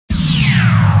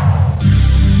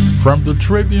From the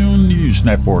Tribune News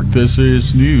Network, this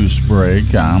is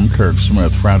Newsbreak. I'm Kirk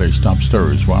Smith. Friday's top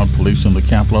stories. While police in the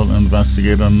capital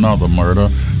investigate another murder,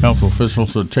 health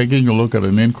officials are taking a look at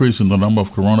an increase in the number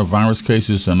of coronavirus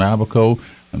cases in Abaco,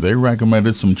 and they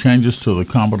recommended some changes to the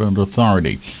competent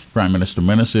authority. Prime Minister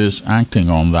Minnis is acting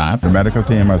on that. The medical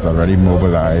team has already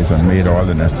mobilized and made all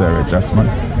the necessary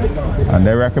adjustments. And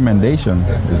their recommendation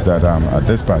is that at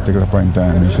this particular point in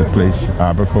time, we should place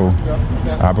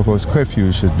Abaco's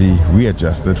curfew should be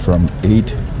readjusted from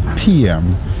 8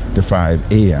 p.m. to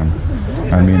 5 a.m.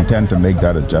 And we intend to make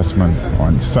that adjustment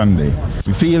on Sunday.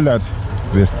 We feel that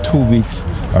with 2 weeks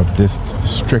of this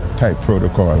strict type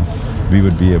protocol, we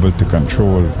would be able to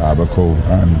control Abaco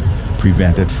and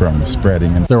prevent it from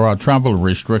spreading. There are travel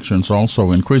restrictions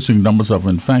also, increasing numbers of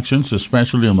infections,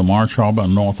 especially in the Marsh Harbor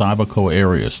and North Abaco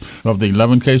areas. Of the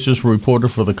 11 cases reported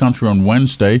for the country on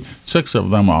Wednesday, 6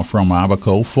 of them are from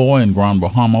Abaco, 4 in Grand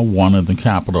Bahama, 1 in the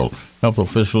capital. Health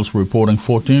officials reporting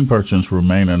 14 persons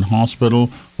remain in hospital,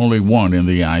 only 1 in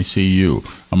the ICU.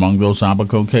 Among those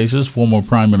Abaco cases, former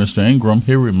Prime Minister Ingram,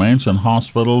 he remains in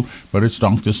hospital, but his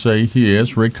doctors say he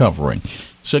is recovering.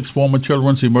 6 former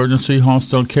Children's Emergency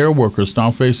Hostile Care workers now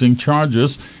facing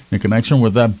charges in connection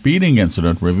with that beating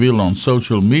incident revealed on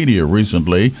social media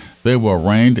recently. They were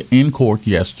arraigned in court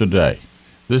yesterday.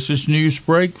 This is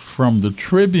Newsbreak from the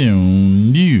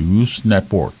Tribune News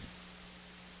Network.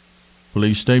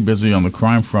 Police stay busy on the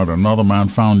crime front. Another man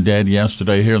found dead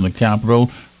yesterday here in the capital.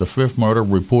 The 5th murder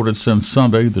reported since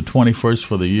Sunday, the 21st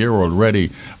for the year already.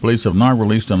 Police have not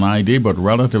released an ID, but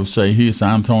relatives say he's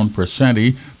Anton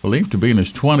Presenti, believed to be in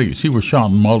his 20s. He was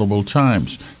shot multiple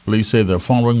times. Police say they're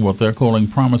following what they're calling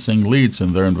promising leads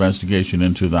in their investigation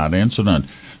into that incident.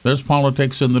 There's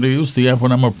politics in the news. The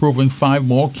F&M approving 5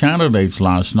 more candidates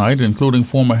last night, including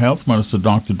former Health Minister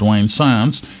Dr. Dwayne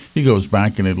Sands. He goes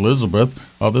back in Elizabeth.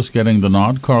 Others getting the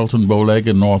nod: Carlton Boleg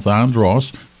in North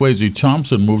Andros. Kwesi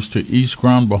Thompson moves to East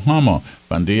Grand Bahama.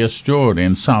 Vandia Stewart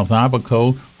in South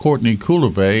Abaco. Courtney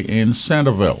Coulibaly in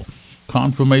Centerville.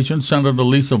 Confirmation: Senator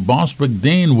Lisa Bostwick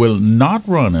Dean will not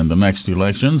run in the next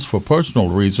elections for personal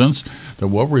reasons. There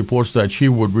were reports that she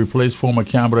would replace former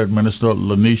Cabinet Minister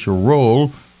Lanisha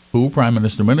Roll, who Prime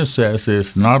Minister Minnis says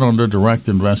is not under direct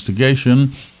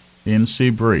investigation in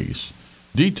Seabreeze.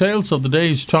 Details of the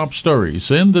day's top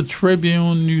stories in the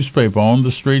Tribune newspaper on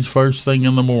the streets first thing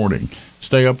in the morning.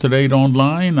 Stay up to date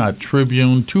online at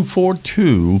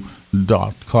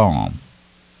Tribune242.com.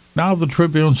 Now the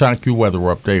Tribune's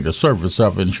AccuWeather update, a service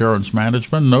of Insurance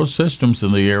Management. No systems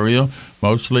in the area,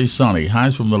 mostly sunny.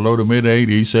 Highs from the low to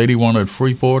mid-80s, 81 at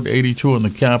Freeport, 82 in the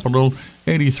capital,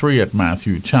 83 at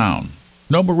Matthewtown.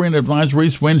 No marine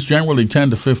advisories. Winds generally 10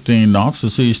 to 15 knots. The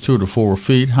sea's 2 to 4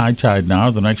 feet. High tide now.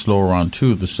 The next low around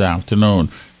 2 this afternoon.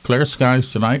 Clear skies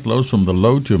tonight. Lows from the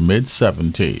low to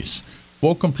mid-70s.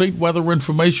 For complete weather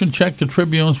information, check the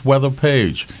Tribune's weather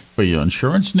page. For your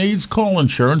insurance needs, call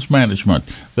Insurance Management.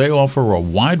 They offer a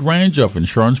wide range of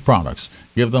insurance products.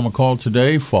 Give them a call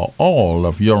today for all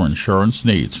of your insurance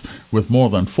needs. With more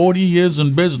than 40 years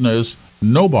in business,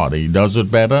 nobody does it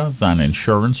better than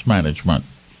Insurance Management.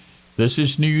 This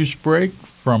is Newsbreak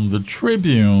from the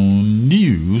Tribune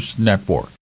News Network.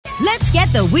 Let's get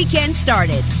the weekend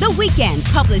started. The Weekend,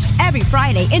 published every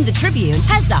Friday in the Tribune,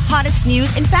 has the hottest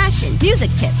news in fashion,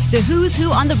 music tips, the who's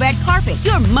who on the red carpet,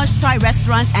 your must-try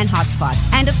restaurants and hotspots,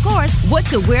 and of course, what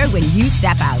to wear when you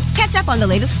step out. Catch up on the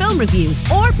latest film reviews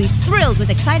or be thrilled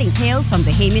with exciting tales from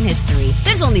Bahamian history.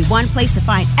 There's only one place to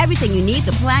find everything you need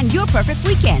to plan your perfect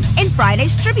weekend: in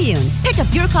Friday's Tribune. Pick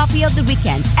up your copy of The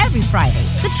Weekend every Friday.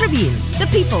 The Tribune, the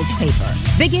people's paper,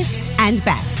 biggest and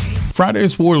best.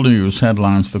 Friday's world news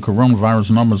headlines: the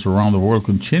coronavirus numbers around the world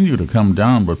continue to come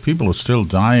down, but people are still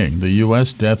dying. The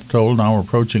U.S. death toll now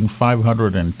approaching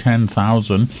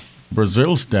 510,000.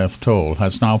 Brazil's death toll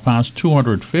has now passed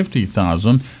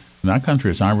 250,000. That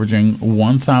country is averaging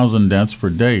 1,000 deaths per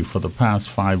day for the past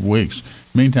 5 weeks.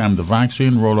 Meantime, the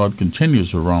vaccine rollout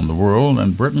continues around the world,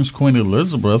 and Britain's Queen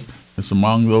Elizabeth is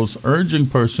among those urging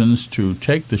persons to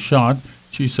take the shot.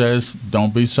 She says,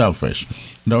 don't be selfish.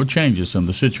 No changes in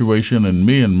the situation in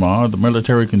Myanmar. The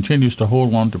military continues to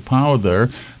hold on to power there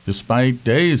despite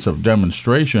days of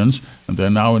demonstrations, and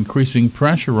they're now increasing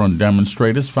pressure on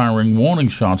demonstrators, firing warning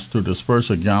shots to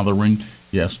disperse a gathering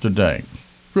yesterday.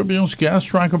 Tribune's gas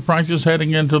tracker prices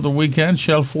heading into the weekend: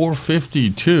 Shell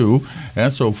 $4.52,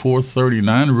 SO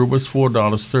 $4.39, Rubis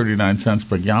 $4.39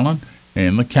 per gallon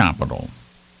in the capital.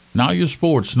 Now your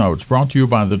sports notes, brought to you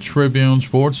by the Tribune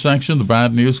Sports Section. The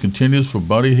bad news continues for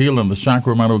Buddy Hield and the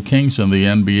Sacramento Kings in the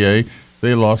NBA.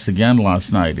 They lost again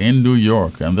last night in New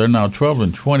York, and they're now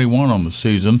 12-21 on the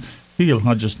season. He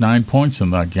had just 9 points in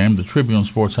that game. The Tribune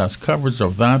Sports has coverage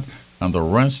of that and the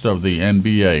rest of the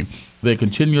NBA. They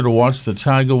continue to watch the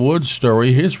Tiger Woods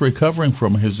story. He's recovering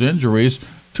from his injuries.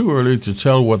 Too early to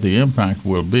tell what the impact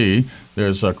will be.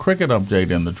 There's a cricket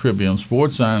update in the Tribune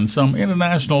Sports and some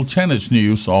international tennis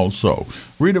news also.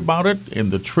 Read about it in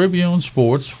the Tribune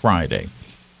Sports Friday.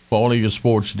 For all of your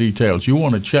sports details, you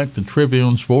want to check the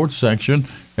Tribune Sports section.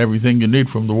 Everything you need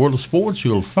from the world of sports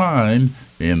you'll find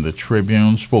in the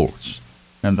Tribune Sports.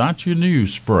 And that's your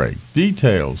news break.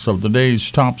 Details of the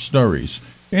day's top stories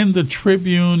in the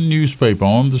Tribune newspaper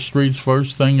on the streets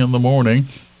first thing in the morning.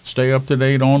 Stay up to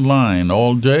date online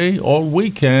all day, all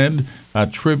weekend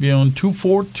at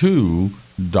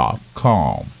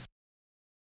Tribune242.com.